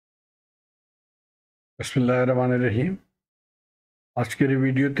बिस्मिल्लाहिर्रहमानिर्रहीम। आज के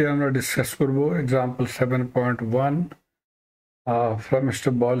वीडियोते আমরা ডিসকাস করব example 7.1 from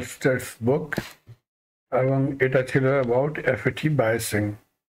Mr. Boylestad's book এবং এটা ছিল about FET biasing।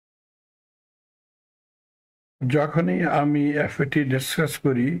 যখনই আমি FET ডিসকাস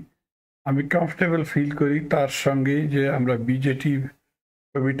করি আমি কমফর্টেবল ফিল করি তার সঙ্গে যে আমরা বিজেটি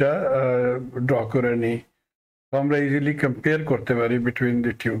ছবিটা ড্র করে নিই, আমরা ইজিলি কম্পেয়ার করতে পারি বিটুইন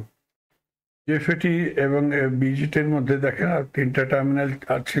দ্য টু। FET এবং বিজেটির মধ্যে দেখেন তিনটা টার্মিনাল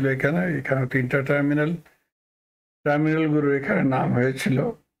ছিল, এখানে তিনটা টার্মিনালগুলো এখানে নাম হয়েছিল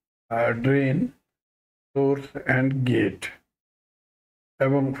ড্রেন, সোর্স অ্যান্ড গেট।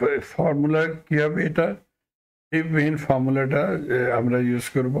 এবং ফর্মুলা কি হবে, এটা এই মেইন ফর্মুলাটা আমরা ইউজ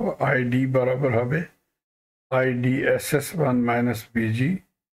করব। আইডি বরাবর হবে IDSS1 - BG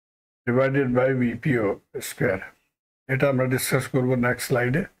divided by VPO square. এটা আমরা ডিসকাস করব নেক্সট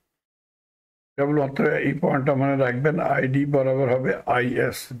স্লাইডে। কেবলমাত্র এই পয়েন্টটা মনে রাখবেন, আইডি বরাবর হবে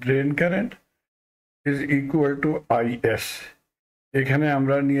IS, drain current is equal to IS। এখানে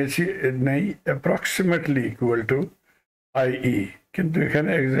আমরা নিয়েছি নেই অ্যাপ্রক্সিমেটলি ইকুয়াল টু IE, কিন্তু এখানে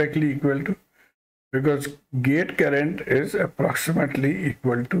exactly equal to, because gate current is approximately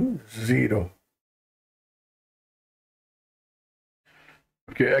equal to 0।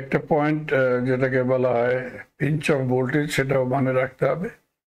 ওকে, একটা পয়েন্ট যেটাকে বলা হয় পিঞ্চ অফ ভোল্টেজ, সেটাও মনে রাখতে হবে।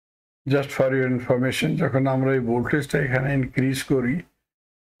 জাস্ট ফর ইউর ইনফরমেশন, যখন আমরা এই ভোল্টেজটা এখানে ইনক্রিজ করি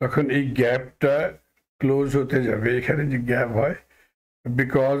তখন এই গ্যাপটা ক্লোজ হতে যাবে। এখানে যে গ্যাপ হয়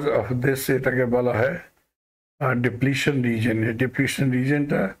বিকজ অফ দিস, এটাকে বলা হয় ডিপ্লিশন রিজন। এই ডিপ্লিশন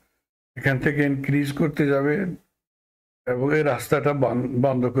রিজনটা এখান থেকে ইনক্রিজ করতে যাবে এবং এই রাস্তাটা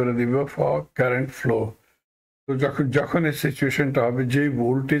বন্ধ করে দিব ফর কারেন্ট ফ্লো। তো যখন এই সিচুয়েশনটা হবে, যেই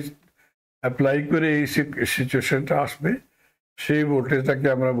ভোল্টেজ অ্যাপ্লাই করে এই সিচুয়েশনটা আসবে, সেই ভোল্টেজটাকে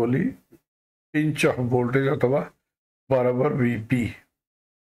আমরা বলি পিঞ্চ অফ ভোল্টেজ অথবা বরাবর VP।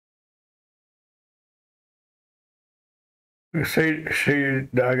 সেই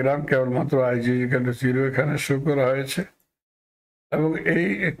ডায়াগ্রাম কেবলমাত্র IG=0 এখানে শো করা হয়েছে। এবং এই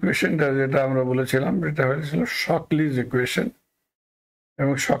ইকুয়েশনটা যেটা আমরা বলেছিলাম, এটা হয়েছিল শকলিজ ইকুয়েশন।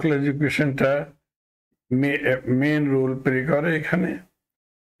 এবং শকলিজ ইকুয়েশনটা মেন রোল প্লে করে। এখানে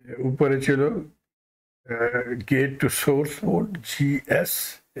উপরে ছিল gate to source volt GS,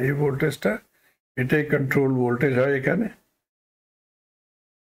 এই ভোল্টেজটা, এটাই কন্ট্রোল ভোল্টেজ হয় এখানে।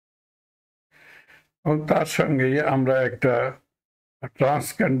 এবং তার সঙ্গে আমরা একটা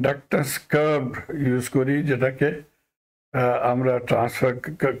ট্রান্সকন্ডাক্টেন্স কার্ভ ইউজ করি, যেটাকে আমরা ট্রান্সফার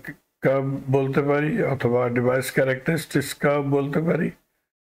কার্ভ বলতে পারি অথবা ডিভাইস ক্যারেক্টারিস্টিক্স কার্ভ বলতে পারি।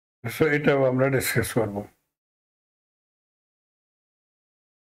 সো এটাও আমরা ডিসকাস করব।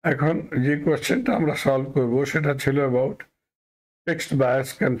 এখন যে কোয়েশ্চেনটা আমরা সলভ করব সেটা ছিল about fixed bias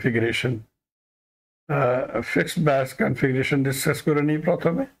configuration. Fixed bias configuration discuss করে নিই।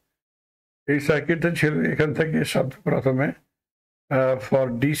 প্রথমে এই সার্কিটটা ছিল, এখান থেকে সব প্রথমে ফর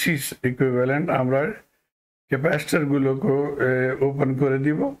ডিসি ইকুইভ্যালেন্ট আমরা ক্যাপাসিটরগুলোকে ওপেন করে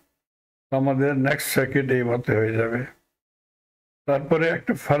দিব, আমাদের নেক্সট সার্কিট এই মতো হয়ে যাবে। তারপরে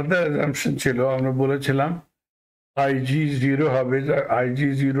একটা ফার্দার অ্যাজাম্পশন ছিল, আমরা বলেছিলাম IG0 হবে।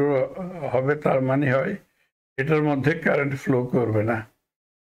 IG0 হবে তার মানে হয় এটার মধ্যে কারেন্ট ফ্লো করবে না,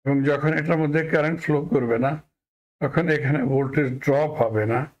 এবং যখন এটার মধ্যে কারেন্ট ফ্লো করবে না তখন এখানে ভোল্টেজ ড্রপ হবে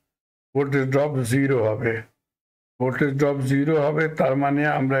না, ভোল্টেজ ড্রপ 0 হবে। ভোল্টেজ ড্রপ 0 হবে তার মানে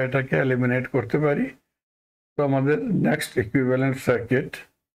আমরা এটাকে এলিমিনেট করতে পারি। তো আমাদের নেক্সট ইকুইভ্যালেন্ট সার্কিট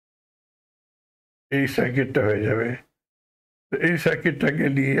এই সার্কিটটা হয়ে যাবে। তো এই সার্কিটটাকে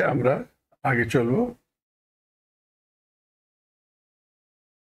নিয়ে আমরা আগে চলব।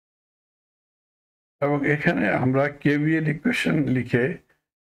 এবং এখানে আমরা KVL ইকুয়েশন লিখে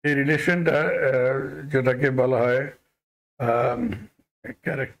এই রিলেশনটা, যেটাকে বলা হয়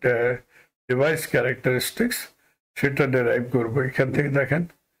ডিভাইস ক্যারেক্টারিস্টিক্স, সেটা ডেরাইভ করবো। এখান থেকে দেখেন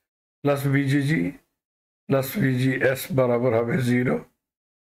প্লাস VGG প্লাস VGS বরাবর হবে 0।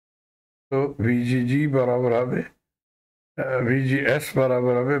 তো VGG বরাবর হবে VGS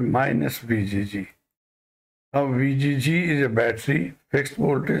বরাবর হবে -VGG। Now VGG is a battery fixed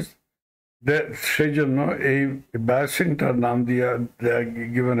voltage, সেই জন্য এই বায়াসিংটার নাম দিয়ে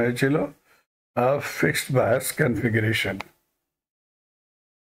গিভেন হয়েছিল ফিক্সড বায়াস কনফিগারেশন।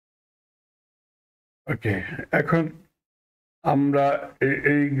 ওকে, এখন আমরা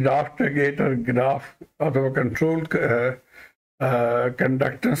এই গ্রাফটাকে, এটার গ্রাফ অথবা কন্ট্রোল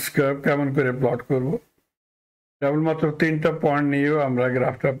কন্ডাক্টেন্স কার্ভ কেমন করে প্লট করব, কেবলমাত্র তিনটা পয়েন্ট নিয়েও আমরা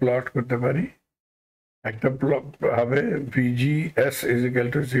গ্রাফটা প্লট করতে পারি। একটা হবে VGS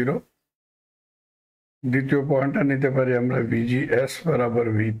 = 0। দ্বিতীয় পয়েন্টটা নিতে পারি আমরা VGS বরাবর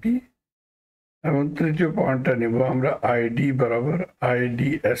VP। এবং তৃতীয় পয়েন্টটা নিব আমরা আইডি বরাবর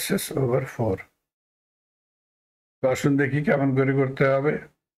IDSS/4। তো আসুন দেখি কেমন করে করতে হবে।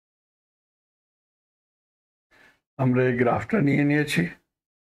 আমরা এই গ্রাফটা নিয়ে নিয়েছি।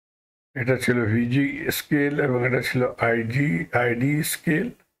 এটা ছিল ভিজি স্কেল এবং এটা ছিল আইডি স্কেল।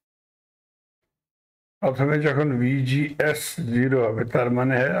 প্রথমে যখন VGS 0 হবে তার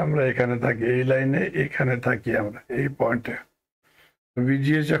মানে আমরা এখানে থাকি, এই লাইনে এখানে থাকি আমরা এই পয়েন্টে।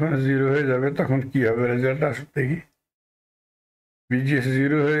 VGS যখন 0 হয়ে যাবে তখন কি হবে রেজাল্ট আসুন দেখি। VGS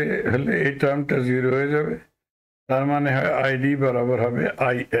 0 হলে এই টার্মটা 0 হয়ে যাবে, তার মানে হয় আইডি বরাবর হবে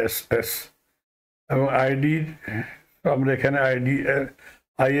ISS এবং আইডি আমরা এখানে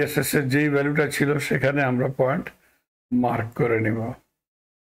ISS এর যেই ভ্যালুটা ছিল সেখানে আমরা পয়েন্ট মার্ক করে নিব।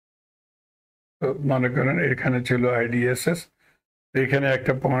 তো মনে করেন এখানে ছিল IDSS, এখানে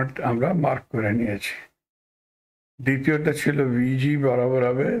একটা পয়েন্ট আমরা মার্ক করে নিয়েছি। দ্বিতীয়টা ছিল VG বরাবর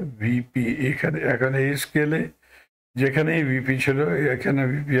হবে VP। এখানে এই স্কেলে যেখানে VP ছিল এখানে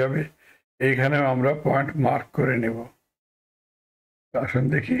VP হবে, এইখানেও আমরা পয়েন্ট মার্ক করে নেব। আসুন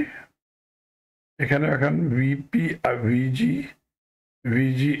দেখি, এখানে এখন VP আর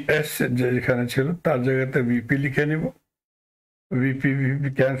VGS যেখানে ছিল তার জায়গাতে VP লিখে নেব। VP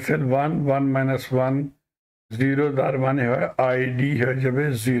ক্যান্সেল, 1 1 - 1 0, তার মানে হয় আইডি হয়ে যাবে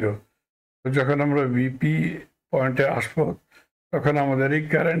 0। তো যখন আমরা VP পয়েন্টে আসবো তখন আমাদের এই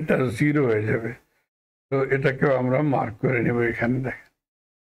কারেন্টটা 0 হয়ে যাবে। তো এটাকেও আমরা মার্ক করে নেব। এখানে দেখেন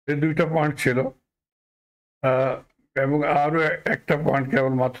এই দুইটা পয়েন্ট ছিল এবং আরও একটা পয়েন্ট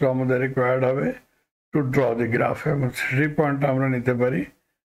কেবলমাত্র আমাদের রিকোয়ার্ড হবে টু ড্র দি গ্রাফ, এবং 3 পয়েন্ট আমরা নিতে পারি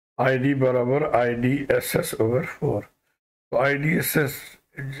আইডি বরাবর IDSS/4। তো IDSS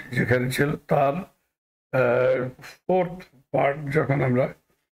যেখানে ছিল তার 4th পার্ট যখন আমরা,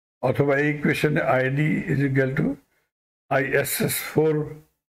 অথবা এই ইকুয়েশনে আইডি = ISS4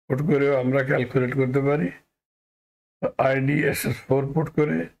 পুট করেও আমরা ক্যালকুলেট করতে পারি। IDSS4 পুট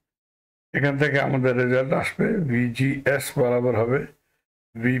করে এখান থেকে আমাদের রেজাল্ট আসবে VGS বরাবর হবে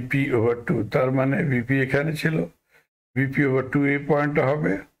VP/2। তার মানে VP এখানে ছিল, VP/2 এই পয়েন্টটা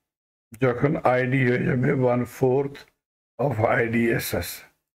হবে যখন আইডি হয়ে যাবে 1/4 অফ IDSS।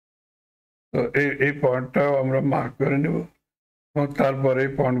 তো এই পয়েন্টটাও আমরা মার্ক করে নেব এবং তারপরে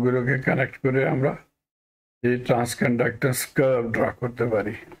এই পয়েন্টগুলোকে কানেক্ট করে আমরা এই ট্রান্সকন্ডাক্টেন্স কার্ভ ড্র করতে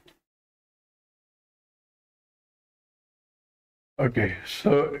পারি। ওকে,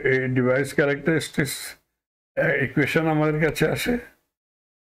 সো এই ডিভাইস ক্যারেক্টারিস্টিক্স ইকুয়েশন আমাদের কাছে আসে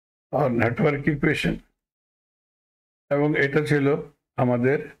আর নেটওয়ার্ক ইকুয়েশন, এবং এটা ছিল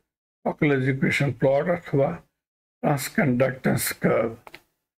আমাদের টপোলজি ইকুয়েশন প্লট অথবা ট্রান্সকন্ডাক্টেন্স কার্ভ।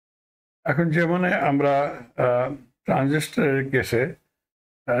 এখন যেমন আমরা ট্রানজিস্টরের কেসে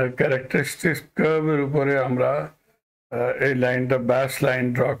ক্যারেক্টারিস্টিক্স কার্ভের উপরে আমরা এই লাইনটা বায়াস লাইন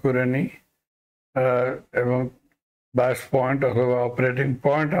ড্র করে নিই এবং বায়াস পয়েন্ট অথবা অপারেটিং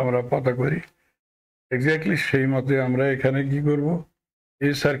পয়েন্ট আমরা পতা করি। এক্স্যাক্টলি সেই মতে আমরা এখানে কি করব,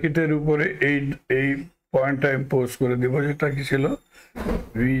 এই সার্কিটের উপরে এই পয়েন্টটা ইম্পোজ করে দেব, যেটা কি ছিল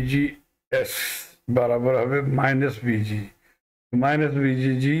VGS বরাবর হবে -VGG।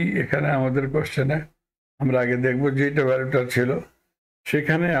 এখানে আমাদের কোশ্চেনে আমরা আগে দেখব যেটা ভ্যালুটা ছিল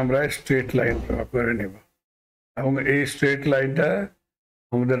সেখানে আমরা স্ট্রেট লাইন ড্র করে নেব, এবং এই স্ট্রেট লাইনটা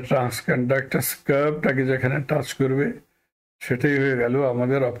আমাদের ট্রান্সকন্ডাক্টেন্স কার্ভটাকে যেখানে টাচ করবে সেটাই হয়ে গেল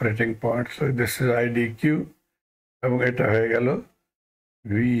আমাদের operating point. So this is IDQ এবং এটা হয়ে গেল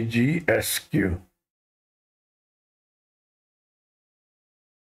VGSQ।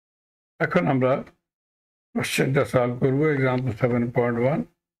 এখন আমরা কোশ্চেনটা সলভ করব। Example 7.1,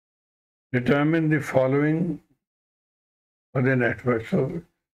 determine the following for the network. So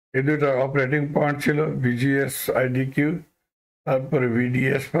এই দুটো অপারেটিং পয়েন্ট ছিল VGS IDQ, তারপরে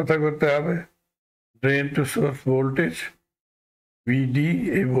VDS পতা করতে হবে, drain to source voltage VD,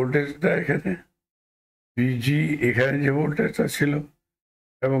 এই ভোল্টেজটা এখানে, VG এখানে যে ভোল্টেজটা ছিল,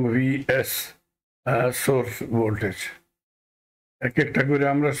 এবং VS সোর্স ভোল্টেজ। এক একটা করে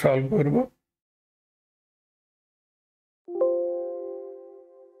আমরা সলভ করব।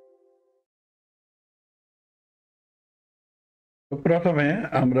 প্রথমে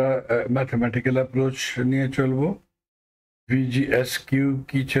আমরা ম্যাথমেটিক্যাল অ্যাপ্রোচ নিয়ে চলব। VGSQ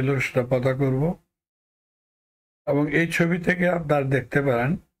কি ছিল সেটা পতা করব, এবং এই ছবি থেকে আপনারা দেখতে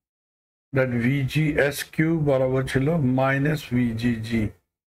পারেন দ্যাট VGSQ বরাবর ছিল -VGG।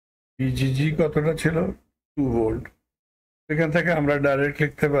 VGG কতটা ছিল? 2 ভোল্ট। এখান থেকে আমরা ডাইরেক্ট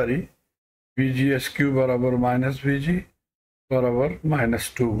লিখতে পারি VGSQ বরাবর -VG বরাবর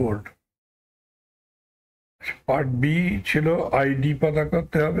 -2 ভোল্ট। পার্ট বি ছিল আইডি পতা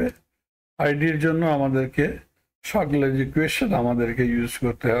করতে হবে। আইডির জন্য আমাদেরকে টপোলজি ইকুয়েশন আমাদেরকে ইউজ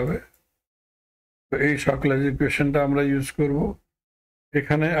করতে হবে। তো এই সকলের ইকুয়েশনটা আমরা ইউজ করব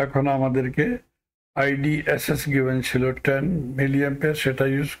এখানে। এখন আমাদেরকে IDSS গিভেন ছিল 10 মিলিঅ্যাম্পিয়ার, সেটা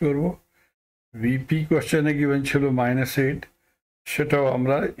ইউজ করব। ভিপি কোশ্চেনে গিভেন ছিল -8, সেটাও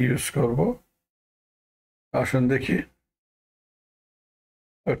আমরা ইউজ করব। আসুন দেখি।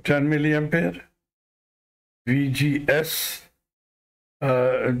 10 মিলিঅ্যাম্পিয়ার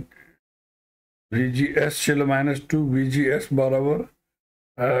VGS ছিল -2, VGS বরাবর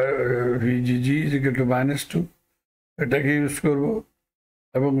VGG is equal to -2, এটাকে ইউজ করব।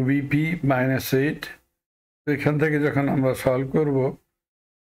 এবং ভিপি -8, এখান থেকে যখন আমরা সলভ করব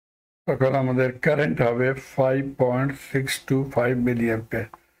তখন আমাদের কারেন্ট হবে 5.625 মিলিঅ্যাম্পিয়ার।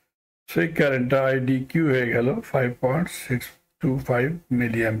 সেই কারেন্টটা IDQ হয়ে গেল 5.625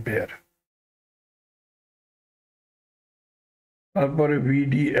 মিলিঅ্যাম্পিয়ার। তারপরে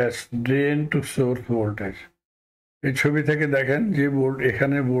VDS, drain to source voltage. এই ছবি থেকে দেখেন যে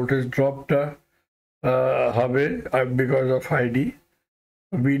এখানে ভোল্টেজ ড্রপটা হবে বিকজ অফ ID।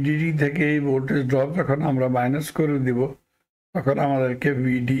 VDD থেকে এই ভোল্টেজ ড্রপ যখন আমরা মাইনাস করে দিব তখন আমাদেরকে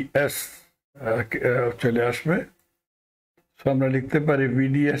VDS চলে আসবে। সো আমরা লিখতে পারি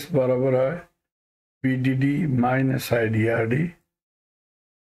VDS বরাবর হয় VDD মাইনাস IDRD।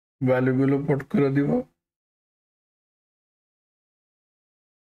 ভ্যালুগুলো পুট করে দিব।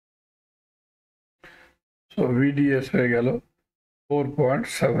 সো VDS হয়ে গেল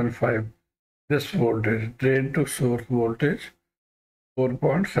 4.75, this voltage, drain to source voltage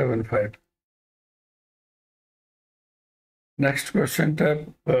 4.75. Next কোয়েশ্চেনটা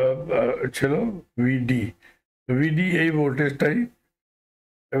ছিল VD। VD এই ভোল্টেজটাই,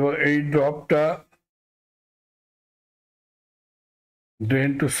 এবং এই ড্রপটা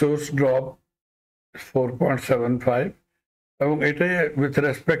ড্রেন টু সোর্স ড্রপ 4.75, এবং এটাই with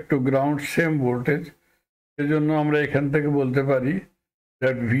respect to ground same voltage. সেজন্য আমরা এখান থেকে বলতে পারি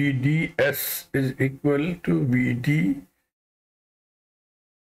that VDS is equal to VD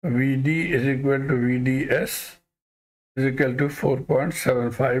is equal to VDS is equal to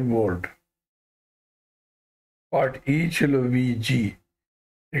 4.75 volt. Part ই ছিল VG।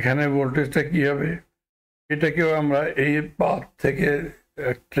 এখানে ভোল্টেজটা কি হবে এটাকেও আমরা এই পাথ থেকে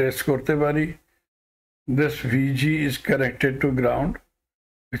ট্রেস করতে পারি। This VG is connected to ground,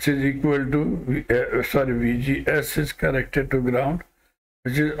 which is equal to VGS is connected to ground,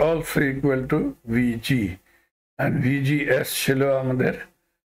 which is also equal to VG, and VGS ছিল আমাদের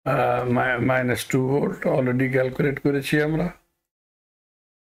 -2 volt, already calculate করেছি আমরা।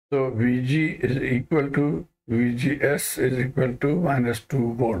 So VG is equal to VGS is equal to -2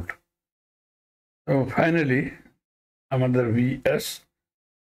 volt. So finally আমাদের VS,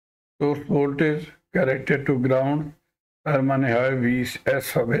 source voltage connected to ground, তার মানে হয় VS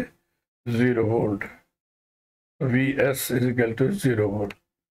হবে 0 volt. VS is equal to 0 volt.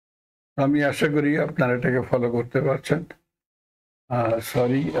 আমি আশা করি আপনারা এটাকে ফলো করতে পারছেন।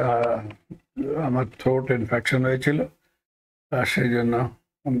 সরি, আমার থ্রোট ইনফেকশন হয়েছিল, সেই জন্য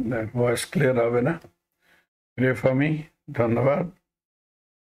ভয়েস ক্লিয়ার হবে না। Pray for me. ধন্যবাদ।